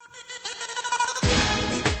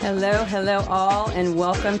Hello, hello, all, and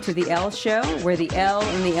welcome to the L Show, where the L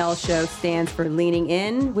in the L Show stands for leaning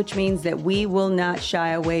in, which means that we will not shy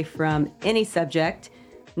away from any subject,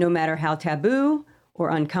 no matter how taboo or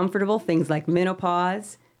uncomfortable things like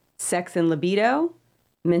menopause, sex and libido,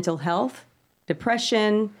 mental health,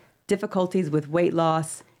 depression, difficulties with weight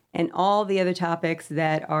loss, and all the other topics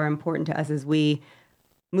that are important to us as we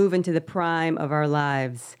move into the prime of our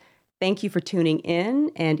lives. Thank you for tuning in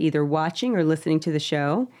and either watching or listening to the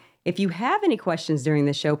show. If you have any questions during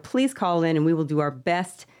the show, please call in and we will do our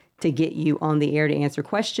best to get you on the air to answer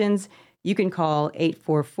questions. You can call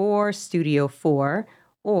 844-STUDIO-4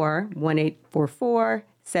 or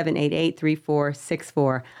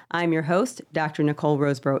 1-844-788-3464. I'm your host, Dr. Nicole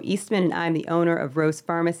Roseborough Eastman, and I'm the owner of Rose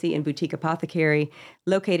Pharmacy and Boutique Apothecary,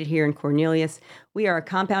 located here in Cornelius. We are a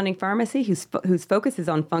compounding pharmacy whose focus is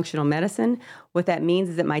on functional medicine. What that means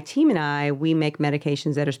is that my team and I, we make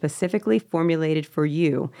medications that are specifically formulated for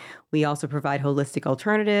you. We also provide holistic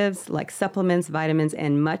alternatives like supplements, vitamins,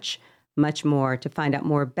 and much more. To find out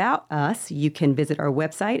more about us, you can visit our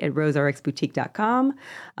website at roserxboutique.com.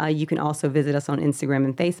 You can also visit us on Instagram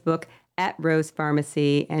and Facebook at Rose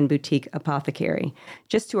Pharmacy and Boutique Apothecary.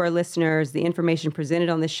 Just to our listeners, the information presented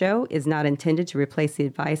on the show is not intended to replace the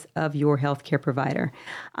advice of your healthcare provider.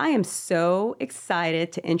 I am so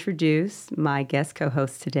excited to introduce my guest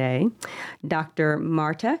co-host today, Dr.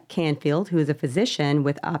 Marta Canfield, who is a physician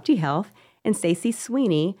with OptiHealth, and Stacey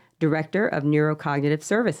Sweeney, Director of Neurocognitive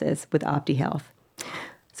Services with OptiHealth.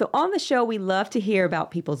 So on the show, we love to hear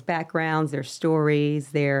about people's backgrounds, their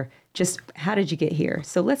stories, how did you get here?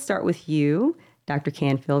 So let's start with you, Dr.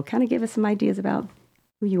 Canfield. Kind of give us some ideas about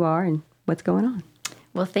who you are and what's going on.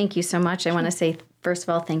 Well, thank you so much. I want to say, first of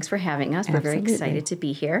all, thanks for having us. Absolutely. We're very excited to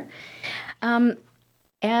be here.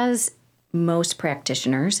 As most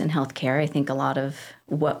practitioners in healthcare, I think a lot of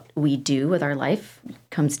what we do with our life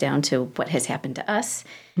comes down to what has happened to us.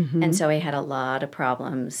 Mm-hmm. And so I had a lot of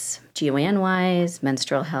problems, GYN-wise,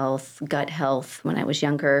 menstrual health, gut health when I was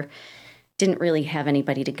younger. Didn't really have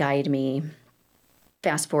anybody to guide me.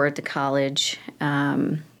 Fast forward to college,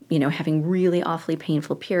 having really awfully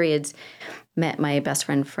painful periods. Met my best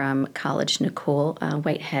friend from college, Nicole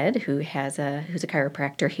Whitehead, who's a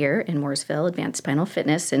chiropractor here in Mooresville, Advanced Spinal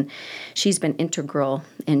Fitness, and she's been integral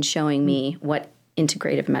in showing me what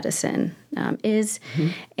integrative medicine is, mm-hmm.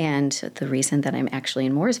 and the reason that I'm actually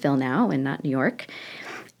in Mooresville now and not New York.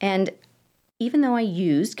 And even though I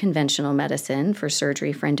used conventional medicine for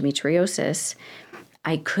surgery for endometriosis,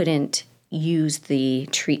 I couldn't use the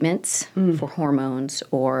treatments for hormones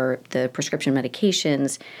or the prescription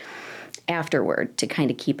medications afterward to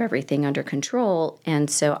kind of keep everything under control. And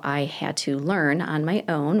so I had to learn on my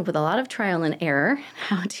own with a lot of trial and error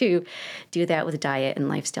how to do that with diet and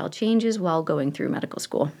lifestyle changes while going through medical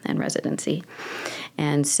school and residency.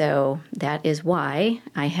 And so that is why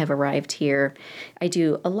I have arrived here. I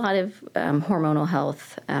do a lot of hormonal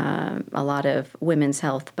health, a lot of women's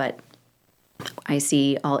health, but I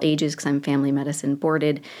see all ages because I'm family medicine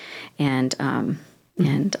boarded and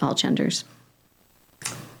all genders.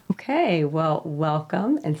 Okay, well,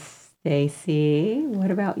 welcome. And Stacey,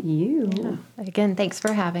 what about you? Yeah. Again, thanks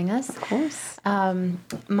for having us. Of course.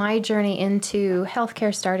 My journey into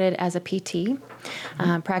healthcare started as a PT,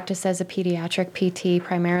 practiced as a pediatric PT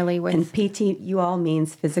primarily with... And PT, you all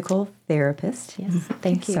means physical therapist. Yes,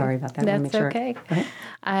 thank you. Sorry about that. That's okay.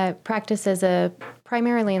 I practiced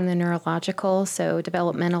primarily in the neurological, so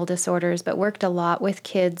developmental disorders, but worked a lot with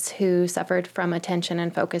kids who suffered from attention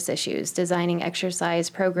and focus issues, designing exercise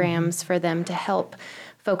programs for them to help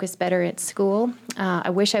focus better at school.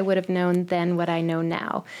 I wish I would have known then what I know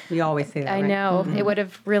now. We always say that, I right? know. Mm-hmm. It would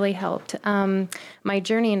have really helped. My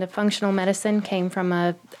journey into functional medicine came from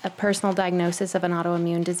a personal diagnosis of an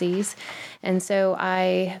autoimmune disease. And so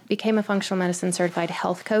I became a functional medicine certified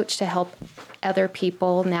health coach to help other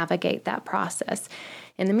people navigate that process.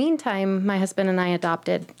 In the meantime, my husband and I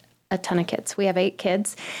adopted a ton of kids. We have 8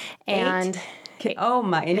 kids. And oh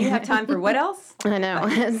my, and you have time for what else? I know.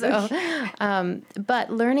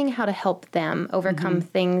 But learning how to help them overcome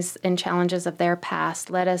things and challenges of their past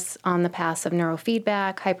led us on the paths of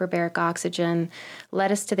neurofeedback, hyperbaric oxygen,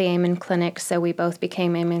 led us to the Amen Clinic. So we both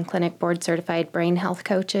became Amen Clinic board certified brain health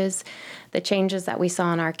coaches. The changes that we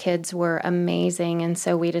saw in our kids were amazing. And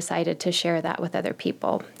so we decided to share that with other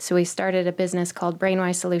people. So we started a business called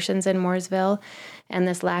Brainwise Solutions in Mooresville. And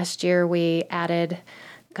this last year we added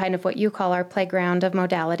kind of what you call our playground of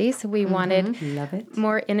modalities. We wanted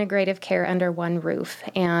more integrative care under one roof.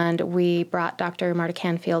 And we brought Dr. Marta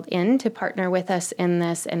Canfield in to partner with us in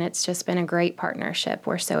this, and it's just been a great partnership.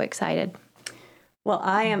 We're so excited. Well,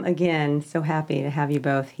 I am again so happy to have you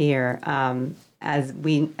both here. As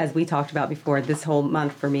we talked about before, this whole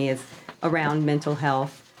month for me is around mental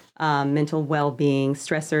health, mental well-being,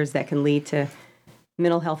 stressors that can lead to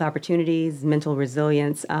mental health opportunities, mental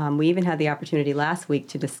resilience. We even had the opportunity last week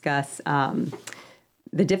to discuss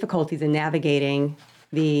the difficulties in navigating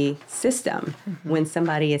the system when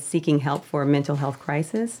somebody is seeking help for a mental health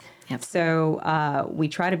crisis. Yep. So we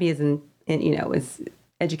try to be as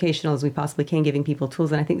educational as we possibly can, giving people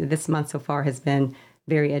tools. And I think that this month so far has been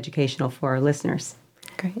very educational for our listeners.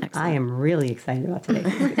 Great. I am really excited about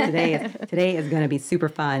today. Today is going to be super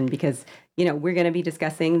fun because, we're going to be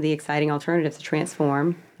discussing the exciting alternatives to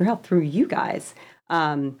transform your health through you guys.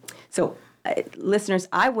 Listeners,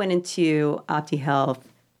 I went into OptiHealth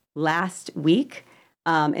last week,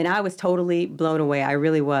 and I was totally blown away. I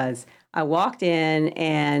really was. I walked in,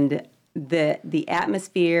 and the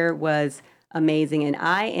atmosphere was amazing, and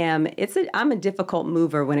I'm a difficult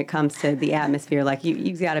mover when it comes to the atmosphere. Like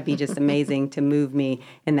you got to be just amazing to move me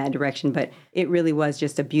in that direction. But it really was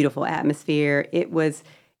just a beautiful atmosphere. It was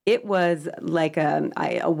like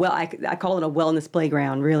I call it a wellness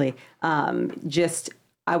playground. Really,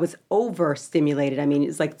 I was overstimulated. I mean,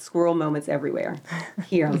 it's like squirrel moments everywhere.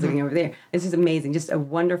 Here, I was looking over there. It's just amazing. Just a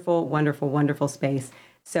wonderful, wonderful, wonderful space.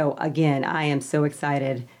 So again, I am so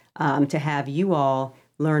excited to have you all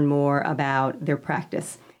learn more about their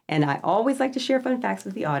practice. And I always like to share fun facts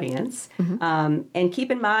with the audience. And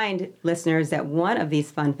keep in mind, listeners, that one of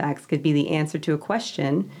these fun facts could be the answer to a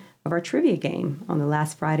question of our trivia game on the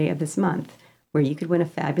last Friday of this month, where you could win a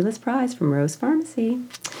fabulous prize from Rose Pharmacy.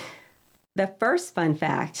 The first fun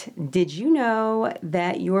fact, did you know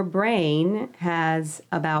that your brain has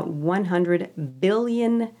about 100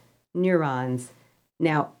 billion neurons?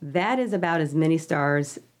 Now, that is about as many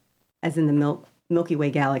stars as in the Milky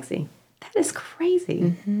Way galaxy. That is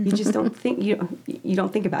crazy. You just don't think you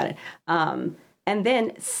don't think about it. And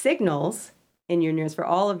then signals in your neurons, for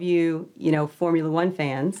all of you, Formula One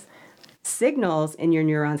fans, signals in your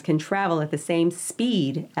neurons can travel at the same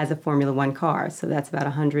speed as a Formula One car. So that's about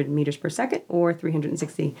 100 meters per second or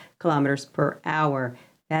 360 kilometers per hour.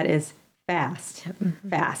 That is fast,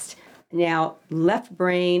 fast. Now, left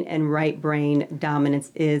brain and right brain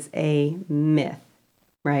dominance is a myth,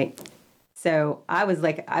 right? So I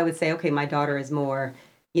would say, okay, my daughter is more,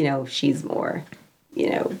 she's more,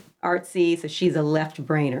 artsy, so she's a left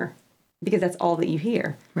brainer because that's all that you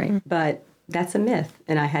hear. Right. But that's a myth,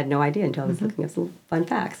 and I had no idea until I was looking at some fun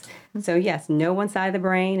facts. So yes, no one side of the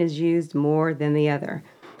brain is used more than the other.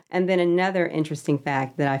 And then another interesting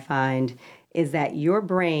fact that I find is that your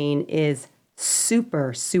brain is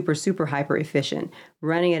super, super, super hyper efficient,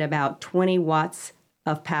 running at about 20 watts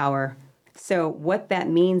of power. So what that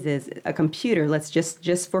means is a computer, let's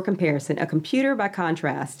just for comparison, a computer by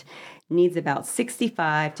contrast needs about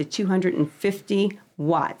 65 to 250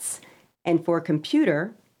 watts. And for a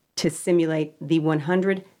computer to simulate the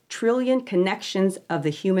 100 trillion connections of the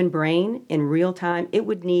human brain in real time, it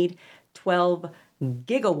would need 12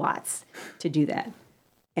 gigawatts to do that.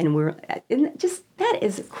 And that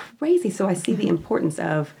is crazy. So I see the importance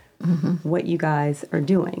of what you guys are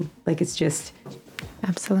doing. Like, it's just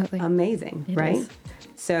absolutely amazing, It right? is.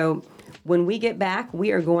 So when we get back,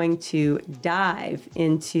 we are going to dive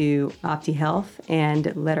into OptiHealth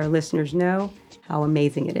and let our listeners know how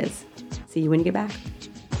amazing it is. See you when you get back.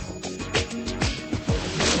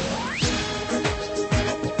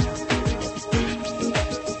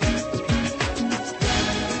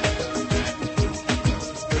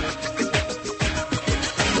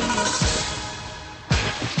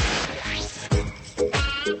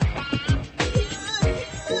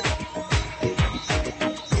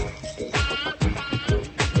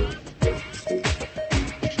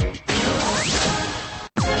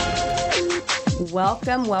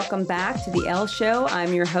 Welcome back to the Elle Show.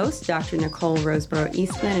 I'm your host, Dr. Nicole Roseborough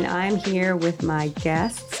Eastman, and I'm here with my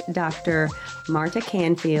guests, Dr. Marta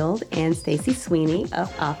Canfield and Stacy Sweeney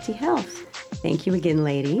of OptiHealth. Thank you again,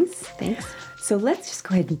 ladies. Thanks. So let's just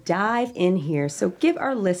go ahead and dive in here. So give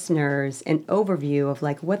our listeners an overview of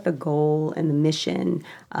what the goal and the mission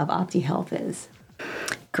of OptiHealth is.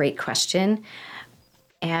 Great question.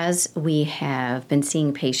 As we have been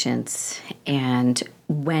seeing patients, and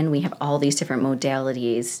when we have all these different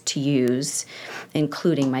modalities to use,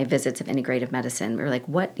 including my visits of integrative medicine, we're like,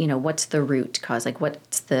 what's the root cause? Like,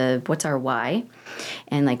 what's our why?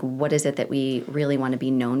 And what is it that we really want to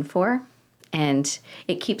be known for? And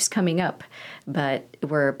it keeps coming up, but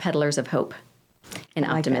we're peddlers of hope and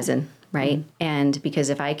optimism, right? Mm-hmm. And because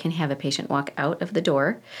if I can have a patient walk out of the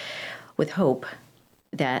door with hope,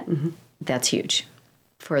 that's huge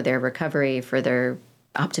for their recovery, for their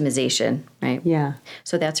optimization, right? Yeah.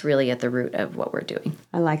 So that's really at the root of what we're doing.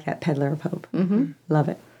 I like that, peddler of hope. Mm-hmm. Love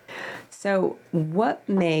it. So what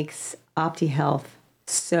makes OptiHealth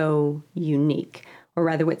so unique, or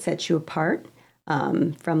rather what sets you apart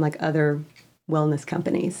from like other wellness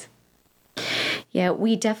companies? Yeah,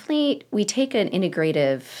 we take an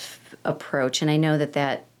integrative approach, and I know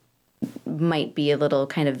that might be a little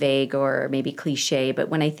kind of vague or maybe cliche, but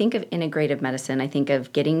when I think of integrative medicine, I think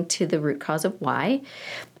of getting to the root cause of why,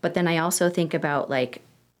 but then I also think about like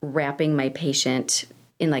wrapping my patient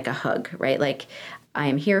in like a hug, right? Like, I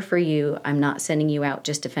am here for you. I'm not sending you out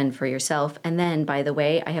just to fend for yourself. And then, by the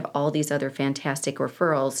way, I have all these other fantastic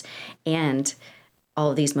referrals and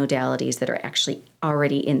all of these modalities that are actually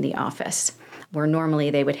already in the office, where normally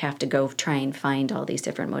they would have to go try and find all these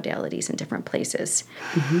different modalities in different places.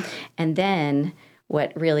 Mm-hmm. And then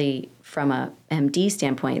what really, from a MD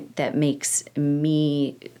standpoint, that makes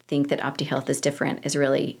me think that OptiHealth is different is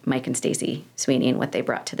really Mike and Stacy Sweeney and what they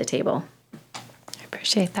brought to the table.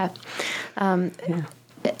 Appreciate that.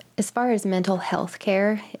 As far as mental health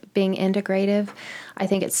care being integrative, I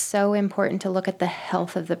think it's so important to look at the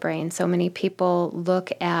health of the brain. So many people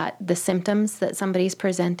look at the symptoms that somebody's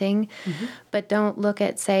presenting, but don't look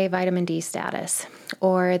at, say, vitamin D status,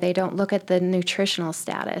 or they don't look at the nutritional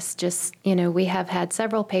status. Just, we have had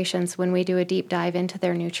several patients when we do a deep dive into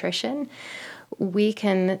their nutrition, we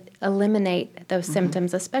can eliminate those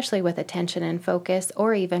symptoms, especially with attention and focus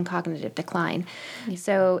or even cognitive decline. Yeah.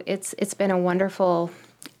 So it's been a wonderful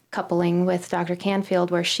coupling with Dr. Canfield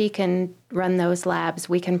where she can run those labs,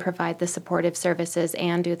 we can provide the supportive services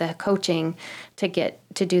and do the coaching to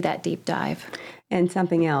do that deep dive. And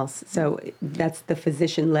something else, so that's the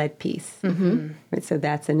physician-led piece. Mm-hmm. Right, so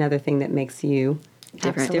that's another thing that makes you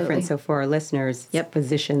different. So for our listeners,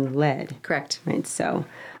 physician-led. Correct. Right, so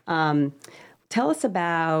tell us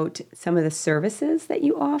about some of the services that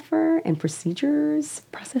you offer and procedures,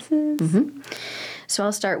 processes. Mm-hmm. So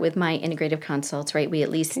I'll start with my integrative consults, right? We at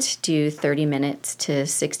least do 30 minutes to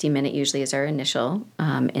 60 minutes usually is our initial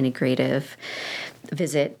integrative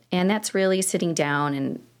visit. And that's really sitting down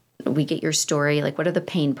and we get your story, like what are the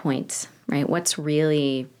pain points, right? What's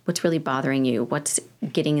really bothering you? What's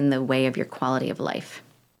getting in the way of your quality of life,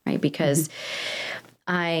 right? Because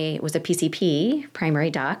I was a PCP, primary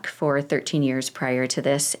doc, for 13 years prior to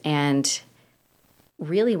this, and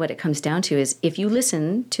really what it comes down to is if you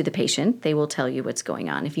listen to the patient, they will tell you what's going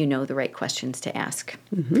on if you know the right questions to ask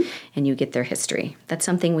and you get their history. That's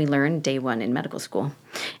something we learned day one in medical school.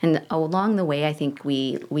 And along the way, I think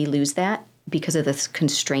we lose that because of the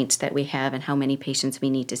constraints that we have and how many patients we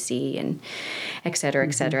need to see and et cetera,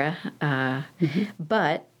 et cetera.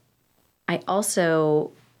 But I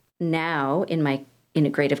also now in my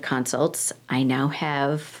integrative consults, I now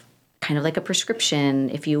have kind of like a prescription,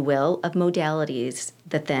 if you will, of modalities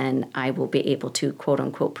that then I will be able to quote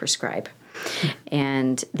unquote prescribe.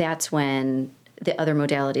 And that's when the other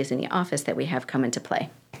modalities in the office that we have come into play.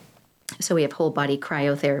 So we have whole body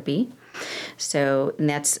cryotherapy. And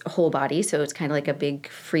that's whole body. So it's kind of like a big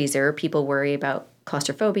freezer. People worry about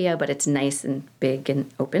claustrophobia, but it's nice and big and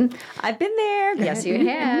open. I've been there. Yes, you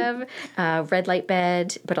have. Red light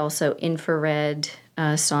bed, but also infrared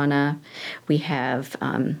sauna. We have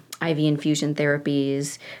IV infusion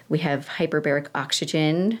therapies. We have hyperbaric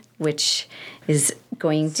oxygen, which is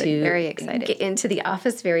going to very excited. Get into the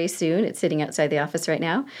office very soon. It's sitting outside the office right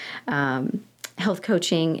now. Health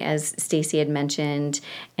coaching, as Stacy had mentioned,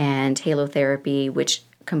 and halotherapy, which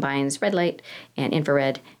combines red light and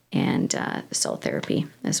infrared and salt therapy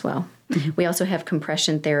as well. We also have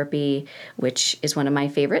compression therapy, which is one of my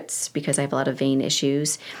favorites because I have a lot of vein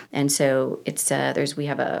issues. And so it's we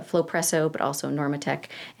have a Flowpresso, but also Normatec,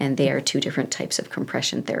 and they are two different types of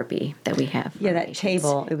compression therapy that we have. Yeah, that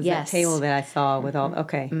table. It was that table that I saw with all,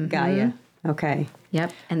 got you. Okay.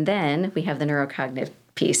 Yep. And then we have the neurocognitive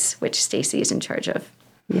piece, which Stacy is in charge of.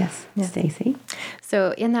 Yes, Stacy.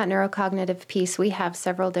 So in that neurocognitive piece, we have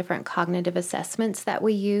several different cognitive assessments that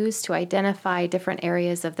we use to identify different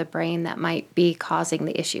areas of the brain that might be causing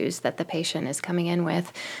the issues that the patient is coming in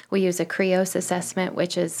with. We use a Krios assessment,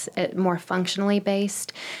 which is more functionally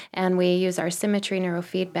based, and we use our symmetry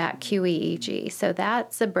neurofeedback QEEG. So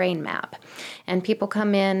that's a brain map. And people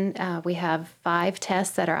come in, we have 5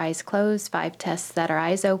 tests that are eyes closed, 5 tests that are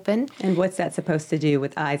eyes open. And what's that supposed to do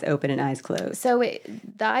with eyes open and eyes closed? So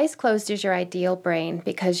the eyes closed is your ideal brain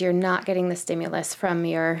because you're not getting the stimulus from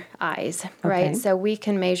your eyes, right? So we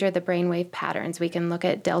can measure the brainwave patterns. We can look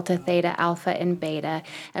at delta, theta, alpha, and beta,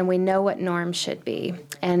 and we know what norms should be.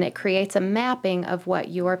 And it creates a mapping of what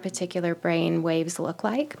your particular brain waves look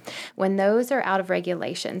like. When those are out of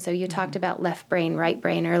regulation, so you talked about left brain, right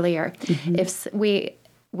brain earlier. If we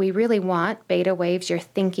we really want beta waves, your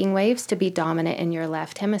thinking waves, to be dominant in your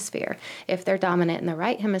left hemisphere. If they're dominant in the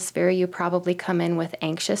right hemisphere, you probably come in with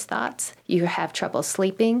anxious thoughts. You have trouble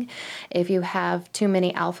sleeping. If you have too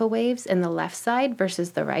many alpha waves in the left side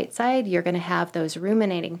versus the right side, you're going to have those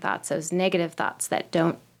ruminating thoughts, those negative thoughts that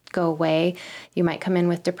don't go away. You might come in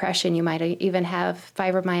with depression. You might even have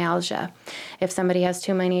fibromyalgia. If somebody has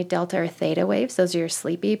too many delta or theta waves, those are your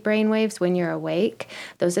sleepy brain waves when you're awake.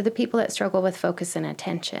 Those are the people that struggle with focus and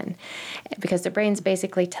attention, because the brain's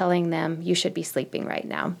basically telling them you should be sleeping right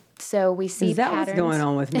now. So we see Is that patterns. what's going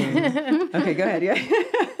on with me? Okay, go ahead. Yeah.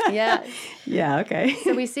 Yeah. Yeah, okay.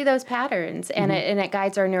 So we see those patterns, and it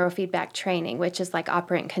guides our neurofeedback training, which is like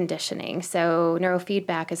operant conditioning. So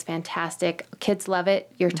neurofeedback is fantastic. Kids love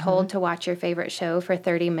it. You're told to watch your favorite show for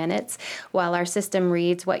 30 minutes while our system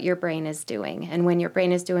reads what your brain is doing. And when your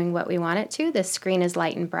brain is doing what we want it to, the screen is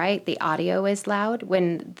light and bright, the audio is loud.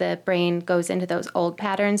 When the brain goes into those old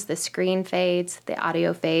patterns, the screen fades, the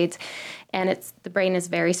audio fades, and the brain is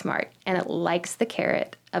very smart, and it likes the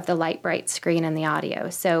carrot of the light, bright screen and the audio.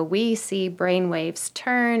 So we see brain waves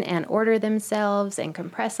turn and order themselves and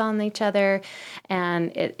compress on each other,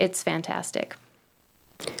 and it's fantastic.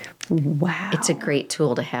 Wow. It's a great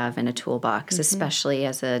tool to have in a toolbox, especially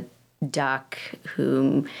as a doc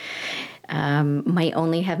who might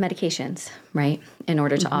only have medications, right, in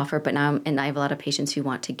order to offer. But now, and I have a lot of patients who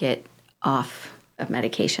want to get off of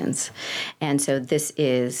medications, and so this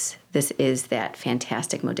is that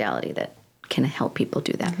fantastic modality that can help people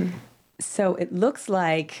do that. So it looks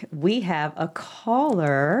like we have a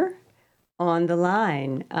caller on the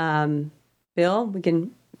line. Bill, we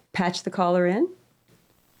can patch the caller in.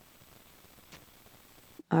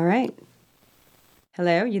 All right.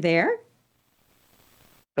 Hello, you there?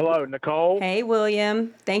 Hello, Nicole. Hey,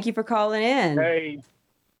 William. Thank you for calling in.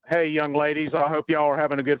 Hey, young ladies. I hope y'all are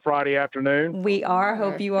having a good Friday afternoon. We are.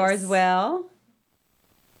 Hope you are as well.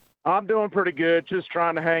 I'm doing pretty good, just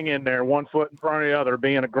trying to hang in there, one foot in front of the other,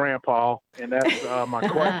 being a grandpa. And that's my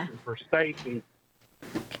question for Stacy.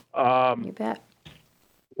 You bet.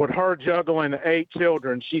 With her juggling 8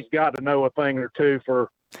 children, she's got to know a thing or two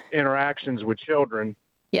for interactions with children.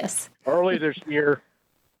 Yes. Early this year,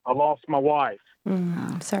 I lost my wife.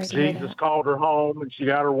 I'm sorry to hear Jesus that. called her home, and she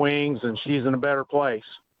got her wings, and she's in a better place.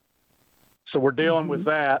 So we're dealing with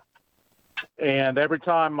that. And every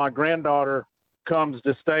time my granddaughter comes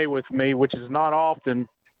to stay with me, which is not often,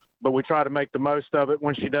 but we try to make the most of it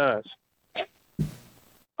when she does.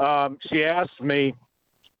 She asked me,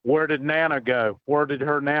 where did Nana go? Where did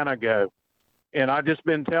her Nana go? And I just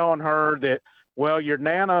been telling her that, well, your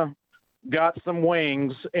Nana got some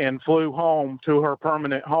wings and flew home to her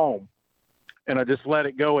permanent home. And I just let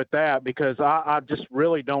it go at that, because I just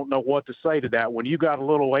really don't know what to say to that. When you got a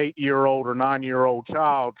little 8-year-old or 9-year-old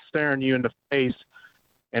child staring you in the face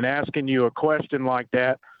and asking you a question like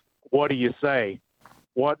that, what do you say?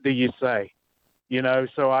 What do you say? You know,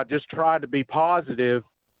 so I just tried to be positive,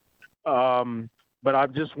 but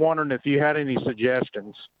I'm just wondering if you had any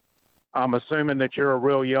suggestions. I'm assuming that you're a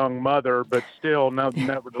real young mother, but still,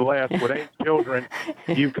 nevertheless, with 8 children,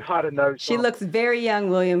 you've got to know. She looks very young,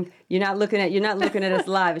 William. You're not looking at us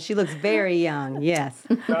live, but she looks very young. Yes.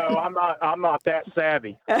 No, I'm not that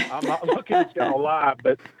savvy. I'm not looking at y'all live,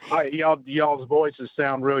 but y'all's voices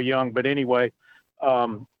sound real young. But anyway,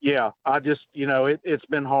 yeah, I just, it's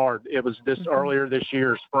been hard. It was just earlier this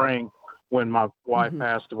year, spring, when my wife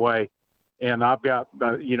passed away. And I've got,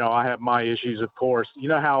 I have my issues, of course. You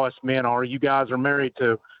know how us men are. You guys are married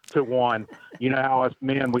to one. You know how us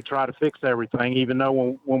men, we try to fix everything, even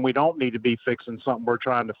though when we don't need to be fixing something, we're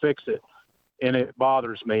trying to fix it. And it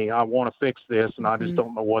bothers me. I want to fix this, and I just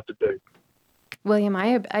don't know what to do. William,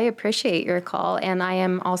 I appreciate your call, and I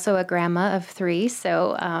am also a grandma of 3,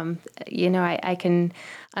 so I can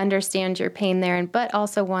understand your pain there, but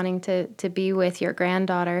also wanting to be with your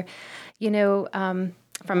granddaughter.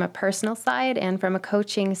 From a personal side and from a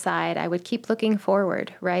coaching side, I would keep looking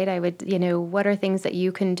forward, right? I would, what are things that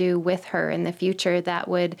you can do with her in the future that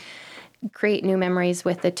would create new memories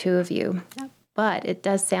with the two of you? But it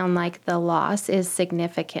does sound like the loss is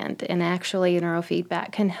significant, and actually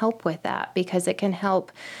neurofeedback can help with that, because it can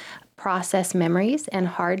help process memories and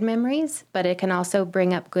hard memories, but it can also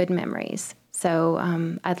bring up good memories.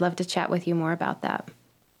 So I'd love to chat with you more about that.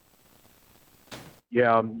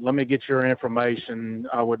 Yeah, let me get your information.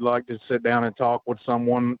 I would like to sit down and talk with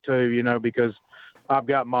someone too, because I've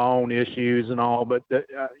got my own issues and all, but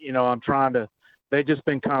I'm trying to, they've just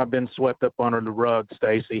been swept up under the rug,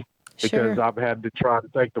 Stacy, because I've had to try to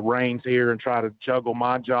take the reins here and try to juggle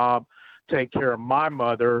my job, take care of my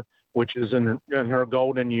mother, which is in her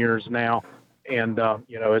golden years now, And,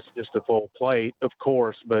 it's just a full plate, of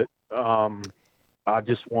course, but I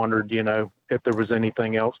just wondered, if there was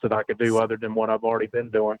anything else that I could do other than what I've already been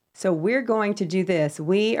doing. So we're going to do this.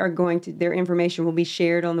 We are going to, their information will be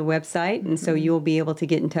shared on the website. And so you'll be able to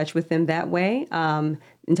get in touch with them that way,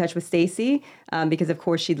 in touch with Stacy, because of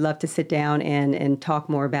course she'd love to sit down and talk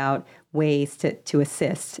more about ways to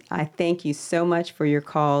assist. I thank you so much for your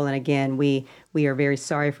call. And again, we are very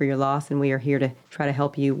sorry for your loss, and we are here to try to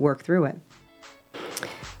help you work through it.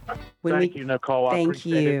 Thank you, Nicole. I Thank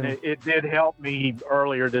appreciate you. it. It did help me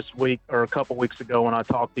earlier this week or a couple weeks ago when I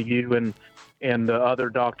talked to you and the other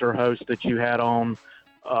doctor host that you had on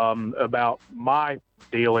about my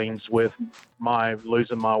dealings with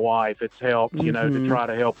losing my wife. It's helped, to try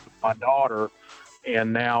to help my daughter.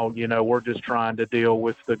 And now, we're just trying to deal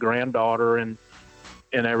with the granddaughter and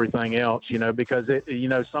everything else, because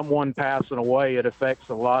someone passing away, it affects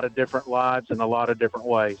a lot of different lives in a lot of different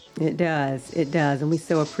ways. It does. And we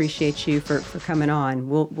so appreciate you for coming on.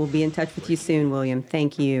 We'll be in touch with you soon, William.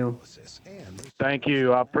 Thank you. Thank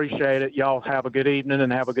you. I appreciate it. Y'all have a good evening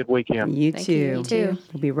and have a good weekend. You Thank too. you too.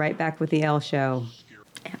 We'll be right back with the Elle Show.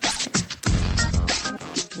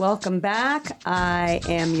 Welcome back. I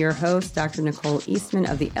am your host, Dr. Nicole Eastman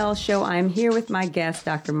of the Elle Show. I'm here with my guests,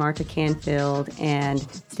 Dr. Marta Canfield and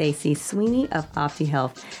Stacy Sweeney of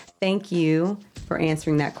OptiHealth. Thank you for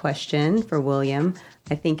answering that question for William.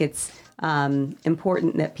 I think it's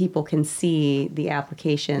important that people can see the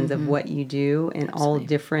applications of what you do in all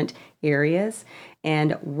different areas.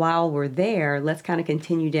 And while we're there, let's kind of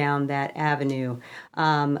continue down that avenue.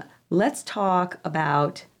 Let's talk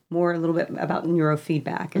about a little bit about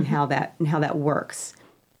neurofeedback and how that works.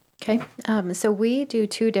 Okay, so we do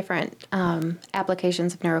two different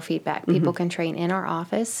applications of neurofeedback. People can train in our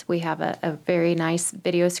office. We have a very nice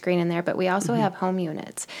video screen in there, but we also have home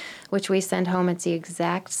units, which we send home. It's the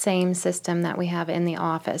exact same system that we have in the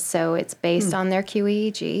office. So it's based on their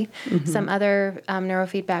QEEG. Some other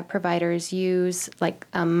neurofeedback providers use like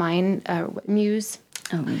Muse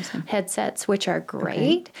headsets, which are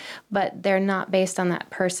great, but they're not based on that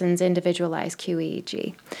person's individualized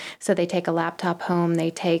QEEG. So they take a laptop home,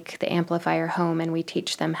 they take the amplifier home, and we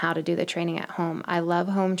teach them how to do the training at home. I love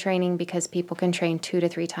home training because people can train 2 to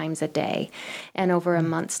 3 times a day. And over a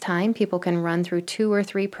month's time, people can run through 2 or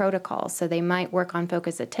 3 protocols. So they might work on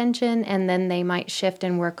focus attention, and then they might shift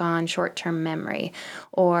and work on short-term memory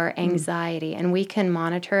or anxiety. And we can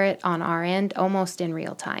monitor it on our end almost in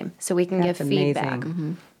real time. So we can give feedback.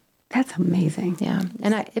 That's amazing. Yeah.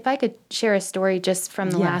 And if I could share a story just from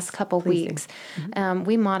the last couple weeks,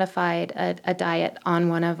 we modified a diet on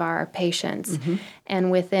one of our patients. And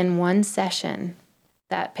within one session,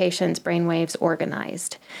 that patient's brainwaves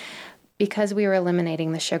organized because we were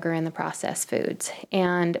eliminating the sugar and the processed foods.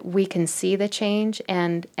 And we can see the change,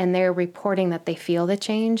 and they're reporting that they feel the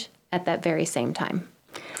change at that very same time.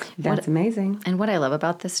 That's amazing. And what I love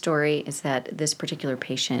about this story is that this particular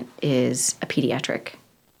patient is a pediatric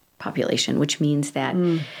population, which means that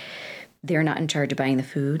they're not in charge of buying the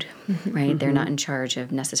food, right? They're not in charge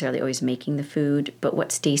of necessarily always making the food. But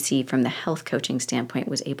what Stacy, from the health coaching standpoint,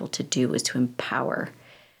 was able to do was to empower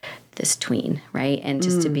this tween, right? And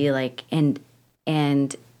just to be like, and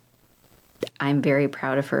I'm very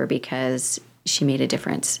proud of her because she made a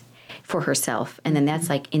difference for herself. And then that's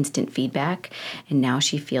like instant feedback. And now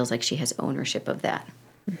she feels like she has ownership of that.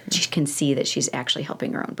 She can see that she's actually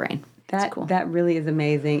helping her own brain. That's cool. That really is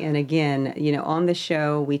amazing. And again, on the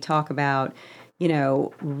show, we talk about,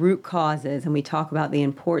 root causes, and we talk about the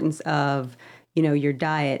importance of, your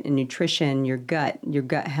diet and nutrition, your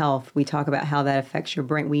gut health. We talk about how that affects your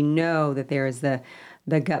brain. We know that there is the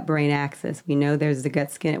gut-brain axis. We know there's the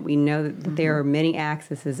gut-skin. We know that there are many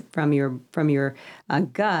axes from your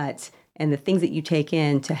gut and the things that you take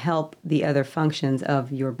in to help the other functions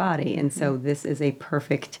of your body. And so this is a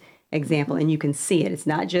perfect example, and you can see it. It's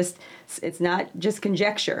not just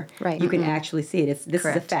conjecture. Right. You can actually see it. This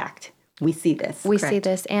is a fact. We see this. We see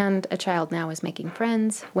this, and a child now is making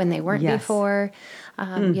friends when they weren't before.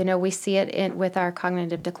 We see it with our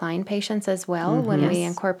cognitive decline patients as well when we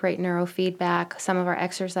incorporate neurofeedback, some of our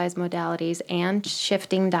exercise modalities, and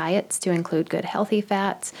shifting diets to include good healthy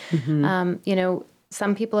fats.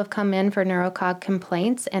 Some people have come in for neurocog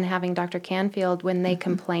complaints, and having Dr. Canfield, when they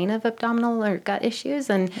complain of abdominal or gut issues,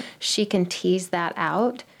 and she can tease that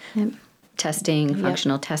out. Testing,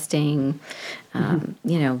 functional testing,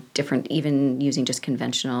 different, even using just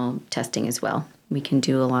conventional testing as well. We can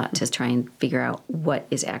do a lot to try and figure out what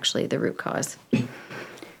is actually the root cause.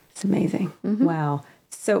 It's amazing. Wow.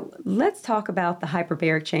 So let's talk about the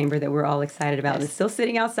hyperbaric chamber that we're all excited about. Yes. It's still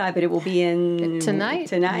sitting outside, but it will be in Tonight.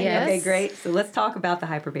 Tonight. Yes. Okay, great. So let's talk about the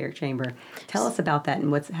hyperbaric chamber. Tell us about that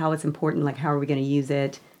and how it's important. Like, how are we going to use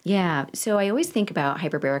it? Yeah. So I always think about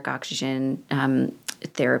hyperbaric oxygen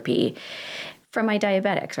therapy from my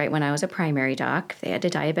diabetics, right? When I was a primary doc, they had a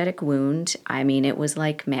diabetic wound. I mean, it was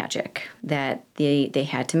like magic that they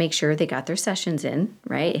had to make sure they got their sessions in,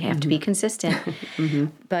 right? They have to be consistent.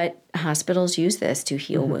 But hospitals use this to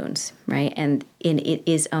heal wounds, right? And it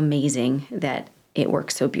is amazing that it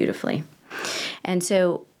works so beautifully. And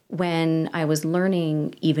so when I was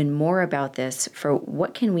learning even more about this, for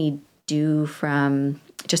what can we do from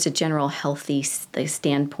just a general healthy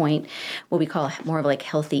standpoint, what we call more of like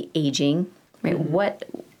healthy aging, right? What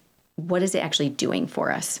is it actually doing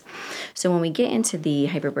for us? So when we get into the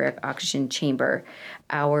hyperbaric oxygen chamber,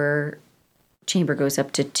 our chamber goes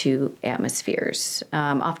up to 2 atmospheres.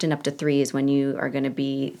 Often up to 3 is when you are going to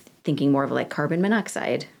be thinking more of like carbon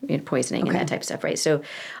monoxide poisoning and that type of stuff, right? So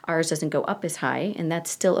ours doesn't go up as high, and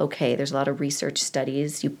that's still okay. There's a lot of research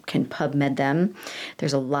studies. You can PubMed them.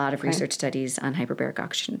 There's a lot of research studies on hyperbaric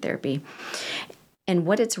oxygen therapy. And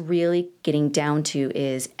what it's really getting down to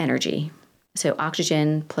is energy. So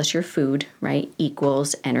oxygen plus your food, right,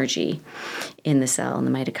 equals energy in the cell, in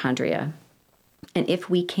the mitochondria. And if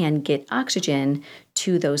we can get oxygen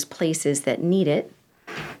to those places that need it,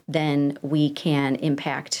 then we can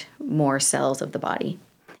impact more cells of the body.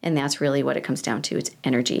 And that's really what it comes down to. It's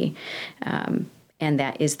energy. And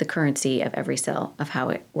that is the currency of every cell, of how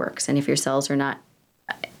it works. And if your cells are not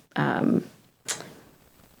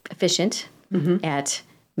efficient at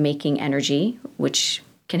making energy, which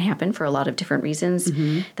can happen for a lot of different reasons,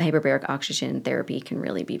 the hyperbaric oxygen therapy can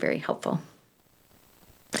really be very helpful.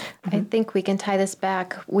 I think we can tie this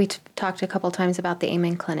back. We talked a couple times about the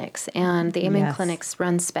Amen clinics, and the Amen clinics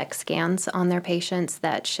run SPECT scans on their patients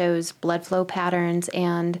that shows blood flow patterns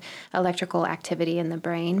and electrical activity in the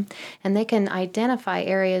brain, and they can identify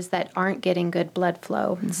areas that aren't getting good blood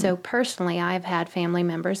flow. So personally, I've had family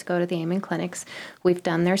members go to the Amen clinics. We've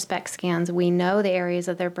done their SPECT scans. We know the areas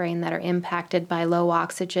of their brain that are impacted by low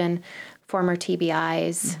oxygen, former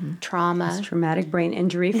TBIs, trauma. It's traumatic brain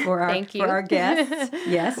injury for our guests.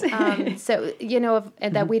 Yes. So,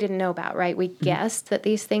 that we didn't know about, right? We guessed that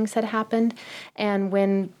these things had happened. And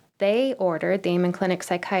when they ordered, the Amen Clinic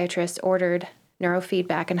psychiatrist ordered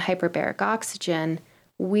neurofeedback and hyperbaric oxygen,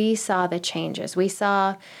 we saw the changes. We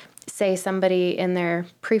saw, say, somebody in their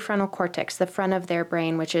prefrontal cortex, the front of their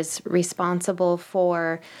brain, which is responsible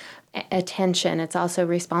for attention. It's also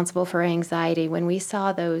responsible for anxiety. When we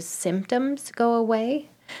saw those symptoms go away,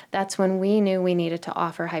 that's when we knew we needed to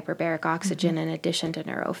offer hyperbaric oxygen in addition to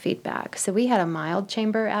neurofeedback. So we had a mild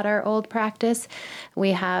chamber at our old practice.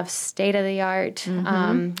 We have state-of-the-art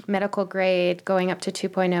medical grade going up to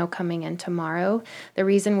 2.0 coming in tomorrow. The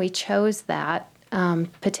reason we chose that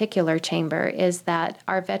particular chamber is that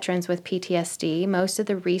our veterans with PTSD, most of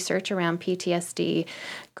the research around PTSD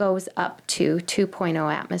goes up to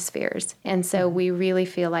 2.0 atmospheres. And so we really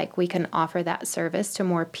feel like we can offer that service to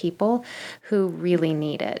more people who really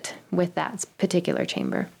need it with that particular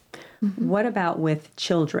chamber. What about with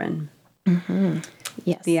children?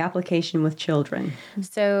 Yes. The application with children.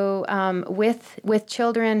 So with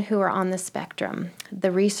children who are on the spectrum,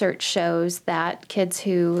 the research shows that kids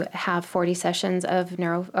who have 40 sessions of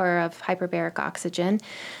hyperbaric oxygen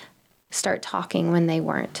start talking when they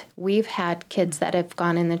weren't. We've had kids that have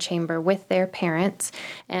gone in the chamber with their parents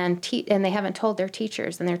and they haven't told their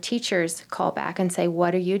teachers, and their teachers call back and say,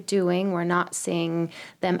 "What are you doing? We're not seeing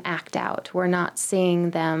them act out. We're not seeing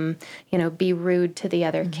them, be rude to the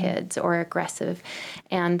other kids or aggressive."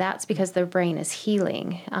 And that's because their brain is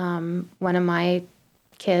healing. One of my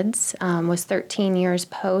kids was 13 years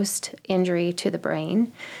post-injury to the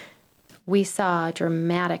brain. We saw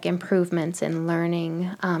dramatic improvements in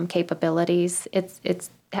learning capabilities. It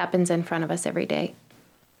happens in front of us every day.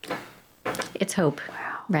 It's hope,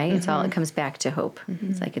 right? It's all. It comes back to hope.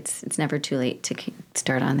 It's like it's never too late to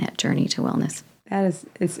start on that journey to wellness. That is,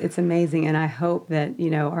 it's amazing, and I hope that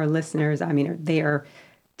our listeners, they are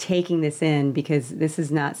taking this in, because this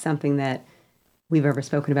is not something that we've ever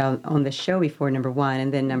spoken about on the show before. Number one,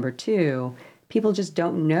 and then number two, people just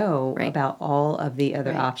don't know about all of the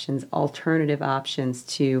other options, alternative options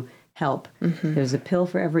to help. There's a pill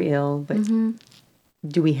for every ill, but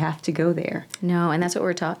do we have to go there? No, and that's what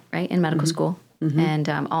we're taught, right, in medical school. And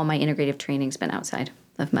all my integrative training's been outside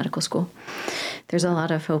of medical school. There's a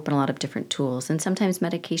lot of hope and a lot of different tools. And sometimes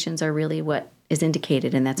medications are really what is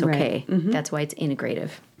indicated, and that's okay. That's why it's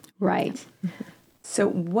integrative. Right. So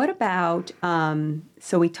what about,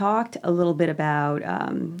 so we talked a little bit about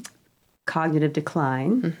cognitive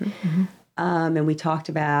decline. And we talked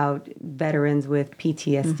about veterans with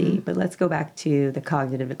PTSD, but let's go back to the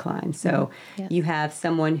cognitive decline. So you have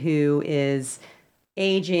someone who is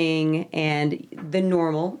aging and the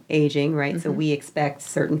normal aging, right? So we expect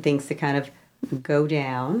certain things to kind of go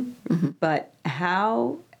down, but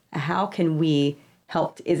how can we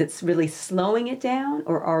help? Is it really slowing it down,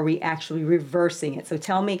 or are we actually reversing it? So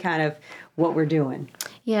tell me kind of what we're doing.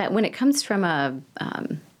 Yeah, when it comes from a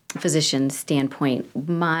physician standpoint,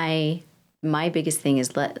 my biggest thing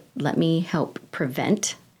is let me help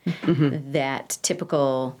prevent that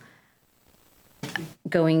typical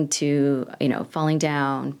going to, falling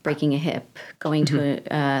down, breaking a hip, going to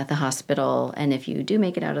the hospital, and if you do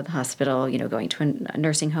make it out of the hospital, going to a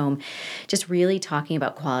nursing home, just really talking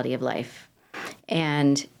about quality of life.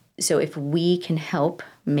 And so if we can help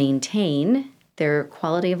maintain their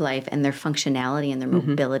quality of life and their functionality and their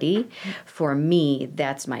mobility, for me,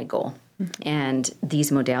 that's my goal. And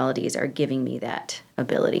these modalities are giving me that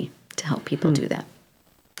ability to help people do that.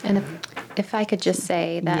 And if I could just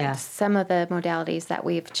say that some of the modalities that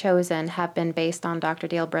we've chosen have been based on Dr.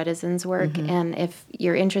 Dale Bredesen's work. And if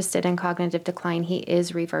you're interested in cognitive decline, he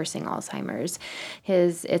is reversing Alzheimer's.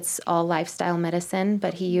 It's all lifestyle medicine,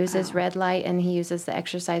 but he uses red light and he uses the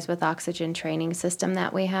exercise with oxygen training system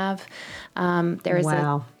that we have. There's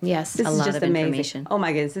This a is lot just of amazing. information. Oh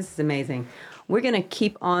my goodness, this is amazing. We're going to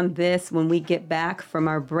keep on this when we get back from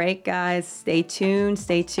our break, guys. Stay tuned.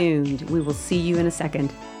 Stay tuned. We will see you in a second.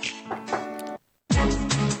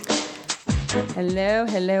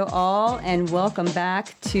 Hello all, and welcome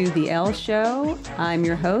back to the Elle Show. I'm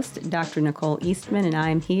your host, Dr. Nicole Eastman, and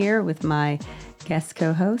I'm here with my guest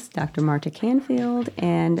co-host, Dr. Marta Canfield,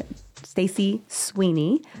 and Stacy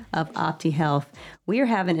Sweeney of OptiHealth. We are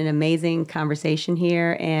having an amazing conversation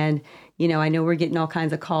here, and I know we're getting all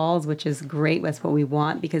kinds of calls, which is great. That's what we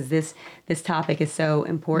want, because this topic is so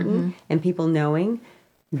important, and people knowing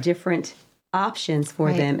different options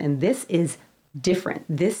for them, and this is different.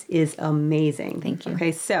 This is amazing. Thank you.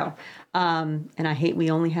 Okay, so, and I hate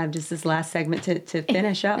we only have just this last segment to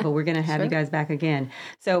finish up, but we're going to have you guys back again.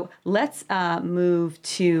 So let's move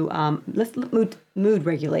to mood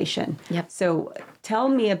regulation. Yep. So tell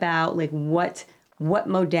me about what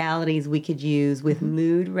modalities we could use with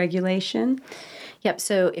mood regulation. Yep.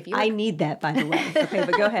 So if you, I need that, by the way. Okay,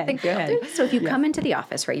 but go ahead. Go ahead. So if you come into the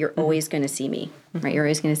office, right, you're always going to see me, right? You're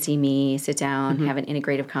always going to see me, sit down, have an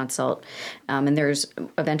integrative consult, and there's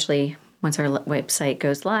eventually, once our website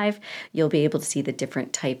goes live, you'll be able to see the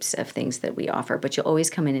different types of things that we offer. But you'll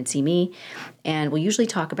always come in and see me, and we'll usually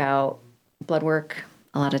talk about blood work.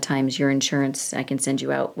 A lot of times your insurance, I can send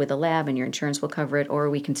you out with a lab and your insurance will cover it,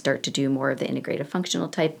 or we can start to do more of the integrative functional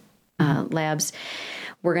type labs.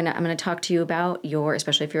 I'm going to talk to you about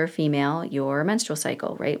especially if you're a female, your menstrual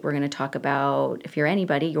cycle, right? We're going to talk about, if you're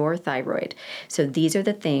anybody, your thyroid. So these are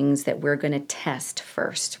the things that we're going to test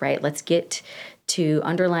first, right? Let's get to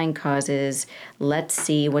underlying causes. Let's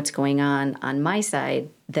see what's going on my side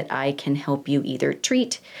that I can help you either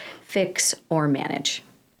treat, fix, or manage.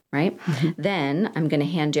 Right? Then I'm going to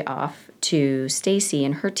hand you off to Stacy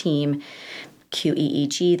and her team,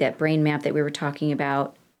 QEEG, that brain map that we were talking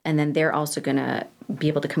about. And then they're also going to be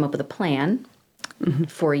able to come up with a plan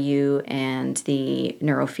for you and the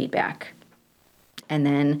neurofeedback. And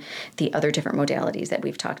then the other different modalities that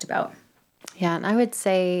we've talked about. Yeah, and I would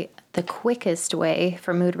say the quickest way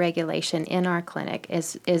for mood regulation in our clinic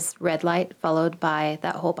is red light followed by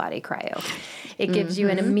that whole body cryo. It gives you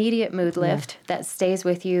an immediate mood lift that stays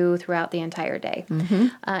with you throughout the entire day.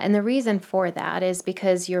 And the reason for that is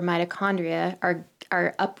because your mitochondria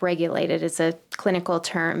are upregulated. It's a clinical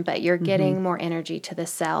term, but you're getting more energy to the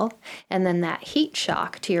cell. And then that heat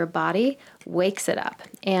shock to your body wakes it up.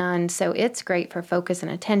 And so it's great for focus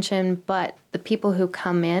and attention, but the people who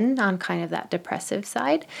come in on kind of that depressive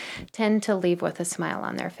side tend to leave with a smile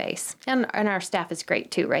on their face. And our staff is great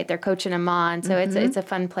too, right? They're coaching them on. So it's a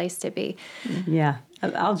fun place to be. Yeah.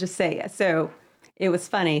 I'll just say, so it was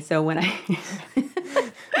funny. So when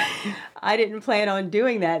I didn't plan on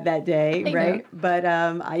doing that day, right? But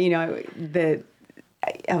I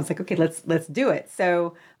was like, okay, let's do it.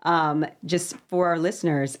 So just for our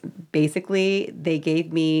listeners, basically they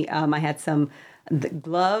gave me, I had some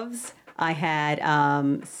gloves, I had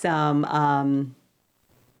some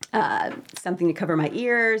something to cover my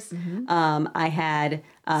ears, I had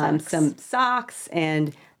some socks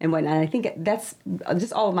and whatnot. And I think that's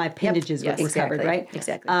just all of my appendages were covered, right?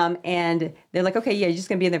 Exactly. And they're like, okay, yeah, you're just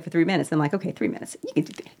going to be in there for 3 minutes. I'm like, okay, 3 minutes. You can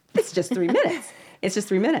do that. It's just 3 minutes. It's just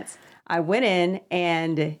 3 minutes. I went in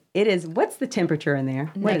and it is, what's the temperature in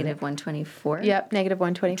there? What is it? Negative 124. Yep, negative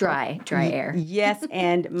 124. Dry air. Yes,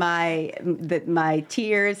 and my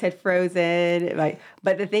tears had frozen.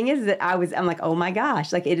 But the thing is that I'm like, oh my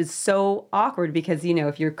gosh, like it is so awkward because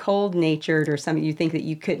if you're cold natured or something, you think that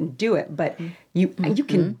you couldn't do it, but you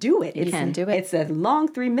can do it. You can do it. It's a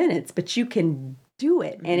long 3 minutes, but you can do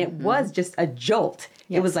it, and it was just a jolt.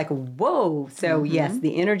 Yes. It was like whoa. So yes,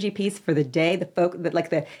 the energy piece for the day,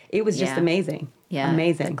 it was just amazing. Yeah,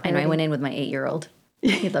 amazing. And I went in with my 8-year-old.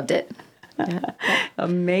 He loved it.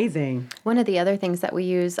 Amazing. One of the other things that we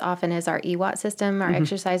use often is our EWOT system, our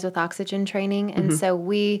exercise with oxygen training. And so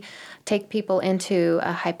we take people into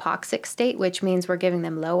a hypoxic state, which means we're giving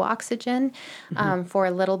them low oxygen for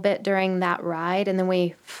a little bit during that ride. And then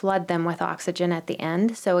we flood them with oxygen at the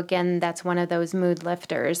end. So again, that's one of those mood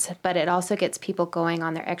lifters. But it also gets people going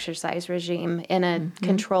on their exercise regime in a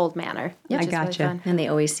controlled manner. I gotcha. Really fun. And they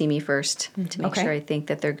always see me first to make sure I think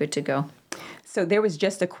that they're good to go. So there was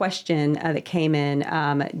just a question that came in.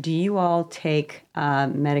 Do you all take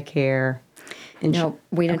Medicare No,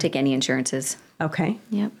 we don't take any insurances. Okay.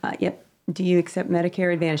 Yep. Yep. Do you accept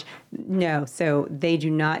Medicare Advantage? No. So they do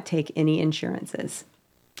not take any insurances.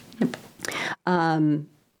 Yep.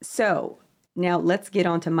 So now let's get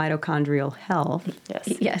on to mitochondrial health.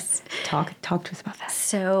 Yes. Talk to us about that.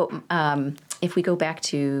 So if we go back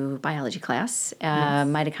to biology class,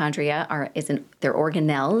 mitochondria they're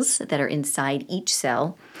organelles that are inside each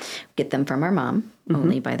cell. Get them from our mom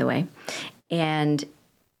only, by the way. And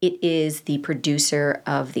it is the producer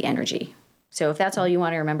of the energy. So if that's all you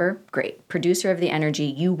want to remember, great. Producer of the energy,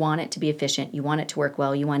 you want it to be efficient. You want it to work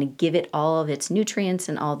well. You want to give it all of its nutrients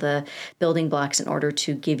and all the building blocks in order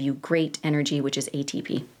to give you great energy, which is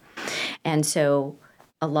ATP. And so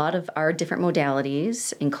a lot of our different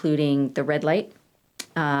modalities, including the red light,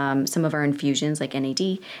 some of our infusions like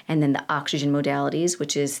NAD, and then the oxygen modalities,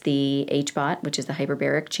 which is the HBOT, which is the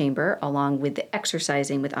hyperbaric chamber, along with the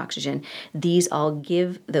exercising with oxygen. These all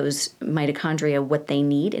give those mitochondria what they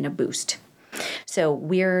need in a boost. So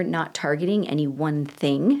we're not targeting any one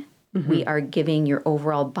thing. We are giving your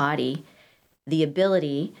overall body the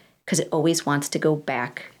ability, because it always wants to go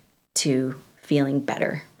back to feeling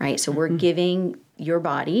better, right? So we're giving your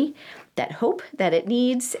body that hope that it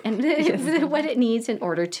needs and what it needs in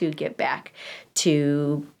order to get back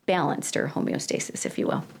to balanced or homeostasis, if you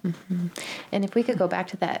will. And if we could go back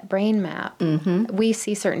to that brain map, we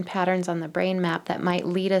see certain patterns on the brain map that might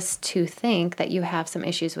lead us to think that you have some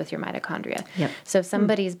issues with your mitochondria. Yep. So if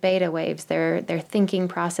somebody's beta waves, their thinking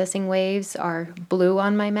processing waves are blue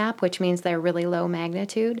on my map, which means they're really low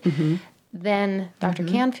magnitude, then Dr.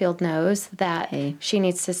 Canfield knows that she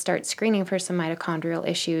needs to start screening for some mitochondrial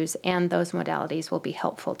issues, and those modalities will be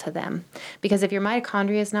helpful to them. Because if your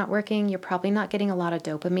mitochondria is not working, you're probably not getting a lot of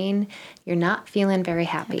dopamine. You're not feeling very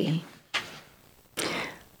happy.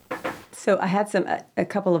 So I had a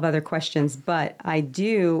couple of other questions, but I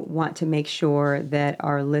do want to make sure that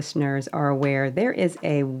our listeners are aware there is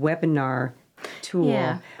a webinar tool.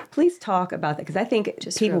 Yeah. Please talk about that, because I think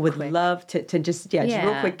people would love to just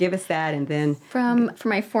real quick give us that, and then from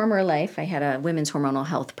my former life, I had a women's hormonal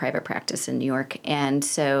health private practice in New York, and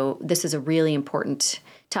so this is a really important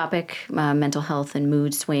topic: mental health and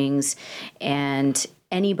mood swings, and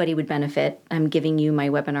anybody would benefit. I'm giving you my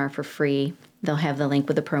webinar for free. They'll have the link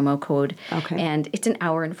with the promo code, and it's an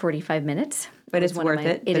hour and 45 minutes. But it's worth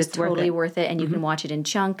it. It is totally worth it. And you can watch it in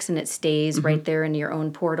chunks, and it stays right there in your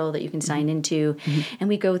own portal that you can sign into. And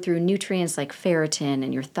we go through nutrients like ferritin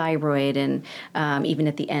and your thyroid, and even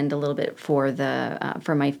at the end a little bit for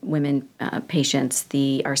my women patients,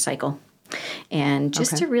 our cycle. And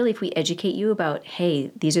just to really, if we educate you about, hey,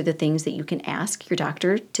 these are the things that you can ask your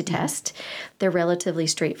doctor to test, they're relatively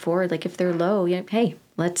straightforward. Like if they're low, hey,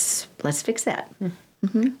 let's fix that.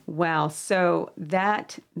 Wow. So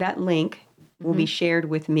that link will be shared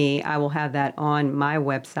with me. I will have that on my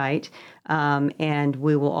website, and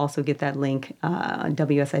we will also get that link on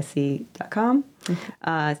WSIC.com,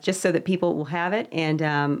 just so that people will have it.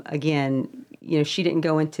 And again, she didn't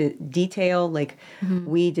go into detail like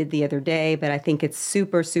we did the other day, but I think it's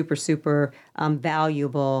super, super, super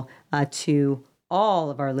valuable to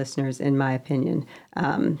all of our listeners, in my opinion.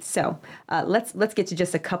 So let's get to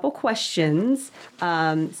just a couple questions.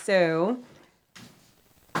 So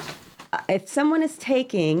if someone is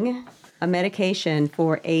taking a medication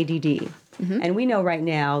for ADD, and we know right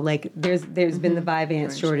now, like there's been the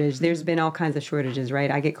Vyvanse shortage, there's been all kinds of shortages,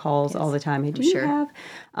 right? I get calls all the time. Hey, do you have?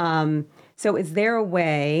 So is there a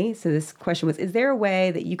way? So this question was: is there a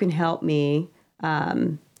way that you can help me,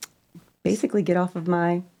 basically get off of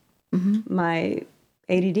my my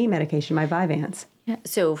ADD medication, my Vyvanse? Yeah.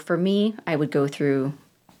 So for me, I would go through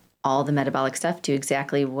all the metabolic stuff, do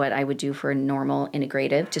exactly what I would do for a normal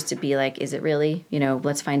integrative, just to be like, is it really,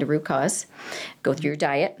 let's find a root cause, go through your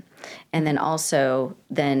diet, and then also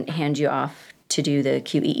then hand you off to do the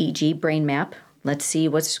QEEG brain map. Let's see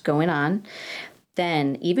what's going on.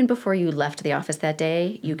 Then even before you left the office that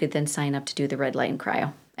day, you could then sign up to do the red light and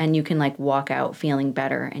cryo. And you can walk out feeling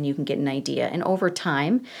better, and you can get an idea. And over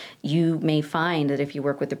time, you may find that if you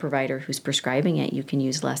work with the provider who's prescribing it, you can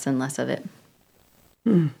use less and less of it.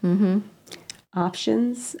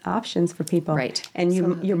 Options for people. Right. And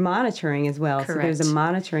you're monitoring as well. Correct. So there's a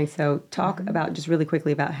monitoring. So talk about just really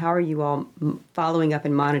quickly about how are you all following up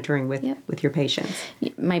and monitoring with your patients?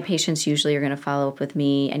 My patients usually are going to follow up with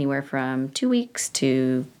me anywhere from 2 weeks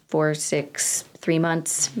to 4, 6, 3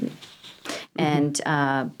 months. And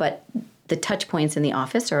but the touch points in the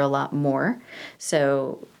office are a lot more.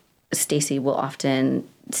 So Stacy will often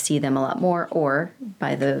see them a lot more, or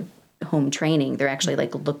by the home training, they're actually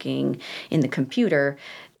looking in the computer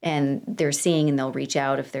and they're seeing, and they'll reach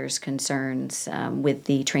out if there's concerns with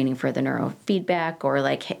the training for the neurofeedback, or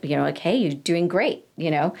hey, you're doing great.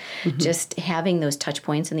 Just having those touch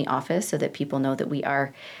points in the office so that people know that we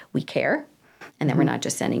care, and that we're not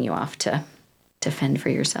just sending you off to fend for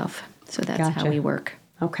yourself. So that's how we work.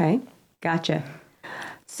 Okay, gotcha.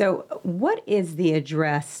 So what is the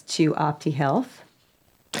address to Opti Health?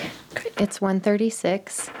 It's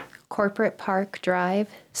 136 Corporate Park Drive,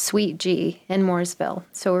 Suite G in Mooresville.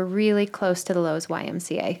 So we're really close to the Lowe's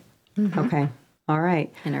YMCA. Okay, all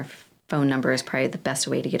right. And our phone number is probably the best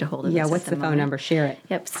way to get a hold of us. Yeah, what's the phone number? Share it.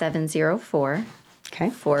 Yep, 704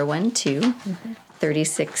 412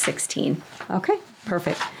 3616. Okay,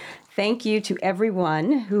 perfect. Thank you to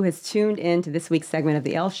everyone who has tuned in to this week's segment of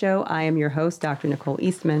The Elle Show. I am your host, Dr. Nicole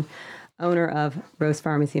Eastman, owner of Rose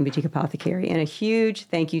Pharmacy and Boutique Apothecary. And a huge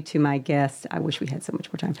thank you to my guests. I wish we had so much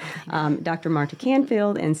more time. Dr. Marta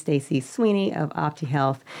Canfield and Stacy Sweeney of Opti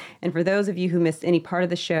Health. And for those of you who missed any part of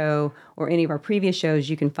the show or any of our previous shows,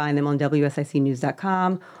 you can find them on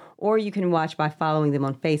WSICnews.com, or you can watch by following them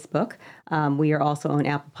on Facebook. We are also on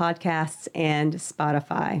Apple Podcasts and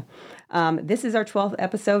Spotify. This is our 12th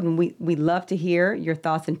episode, and we love to hear your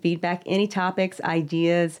thoughts and feedback. Any topics,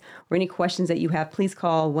 ideas, or any questions that you have, please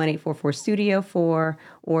call 1-844-STUDIO-4 or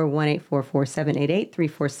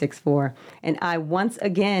 1-844-788-3464. And I once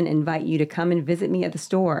again invite you to come and visit me at the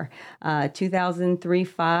store,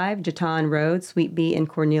 2035 Jaton Road, Suite B in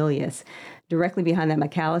Cornelius. Directly behind that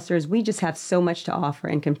McAllister's. We just have so much to offer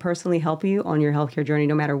and can personally help you on your healthcare journey,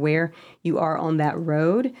 no matter where you are on that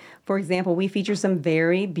road. For example, we feature some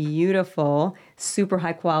very beautiful, super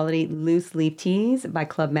high quality loose leaf teas by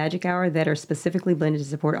Club Magic Hour that are specifically blended to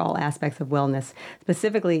support all aspects of wellness.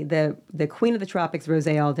 Specifically, the Queen of the Tropics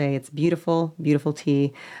Rosé All Day. It's beautiful, beautiful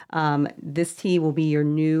tea. This tea will be your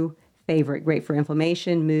new favorite. Great for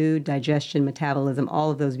inflammation, mood, digestion, metabolism, all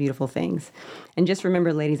of those beautiful things. And just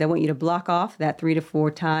remember, ladies, I want you to block off that 3 to 4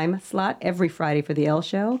 time slot every Friday for the Elle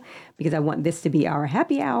Show, because I want this to be our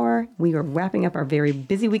happy hour. We are wrapping up our very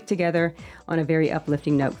busy week together on a very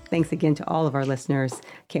uplifting note. Thanks again to all of our listeners.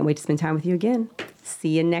 Can't wait to spend time with you again.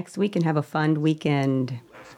 See you next week and have a fun weekend.